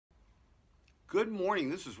Good morning.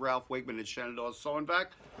 This is Ralph Wakeman at Shenandoah Sew and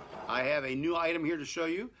Vac. I have a new item here to show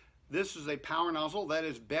you. This is a power nozzle that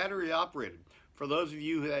is battery operated. For those of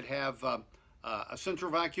you that have a central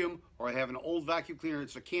vacuum or have an old vacuum cleaner,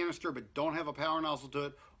 it's a canister but don't have a power nozzle to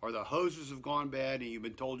it, or the hoses have gone bad and you've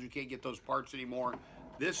been told you can't get those parts anymore,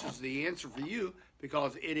 this is the answer for you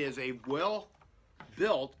because it is a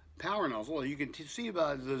well-built power nozzle. You can see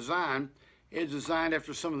by the design, it's designed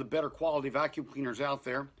after some of the better quality vacuum cleaners out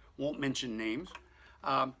there. Won't mention names.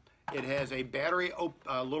 It has a battery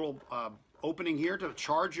little opening here to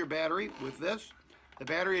charge your battery with this. The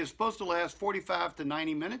battery is supposed to last 45 to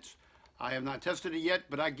 90 minutes. I have not tested it yet,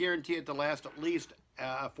 but I guarantee it to last at least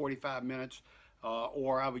 45 minutes,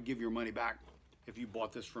 or I would give your money back if you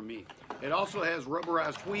bought this from me. It also has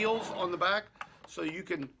rubberized wheels on the back, so you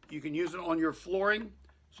can use it on your flooring,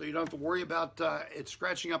 so you don't have to worry about it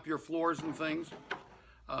scratching up your floors and things.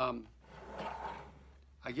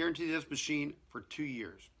 I guarantee this machine for 2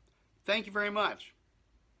 years. Thank you very much.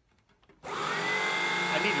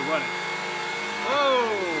 I need to run it.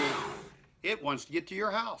 Whoa! It wants to get to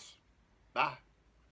your house. Bye.